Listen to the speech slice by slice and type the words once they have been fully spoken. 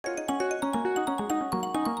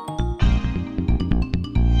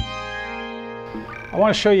I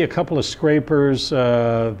want to show you a couple of scrapers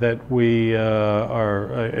that we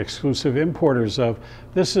are exclusive importers of.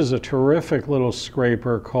 This is a terrific little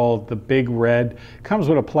scraper called the Big Red. Comes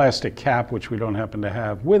with a plastic cap, which we don't happen to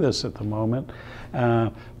have with us at the moment.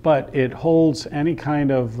 But it holds any kind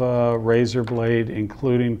of razor blade,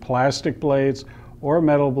 including plastic blades or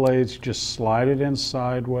metal blades. Just slide it in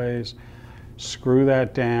sideways, screw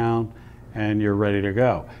that down, and you're ready to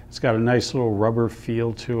go. It's got a nice little rubber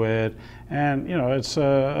feel to it, and you know, it's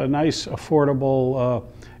a nice, affordable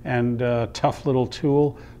and tough little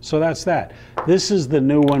tool. So that's that. This is the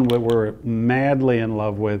new one that we're madly in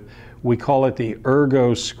love with. We call it the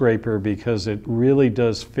Ergo scraper because it really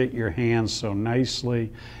does fit your hands so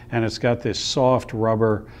nicely, and it's got this soft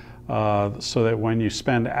rubber so that when you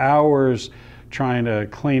spend hours trying to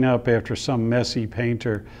clean up after some messy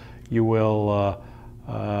painter, you will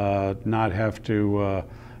not have to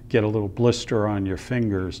get a little blister on your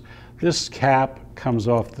fingers. This cap comes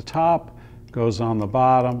off the top, goes on the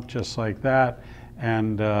bottom just like that,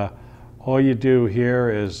 and all you do here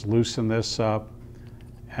is loosen this up,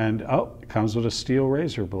 and oh, it comes with a steel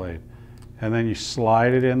razor blade, and then you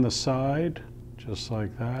slide it in the side just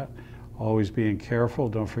like that, always being careful.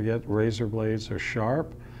 Don't forget razor blades are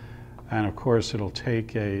sharp, and of course it'll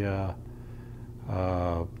take a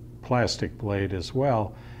plastic blade as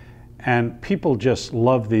well. And people just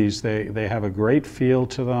love these. They have a great feel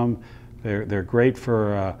to them. They're great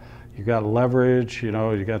for, you got leverage, you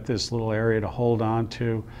know, you got this little area to hold on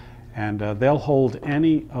to, and they'll hold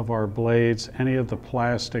any of our blades, any of the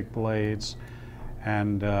plastic blades,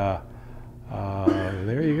 and there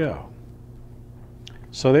you go.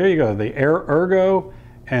 So there you go, the Ergo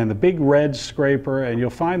and the Big Red scraper, and you'll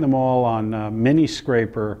find them all on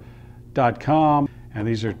Miniscraper.com. And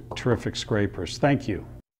these are terrific scrapers. Thank you.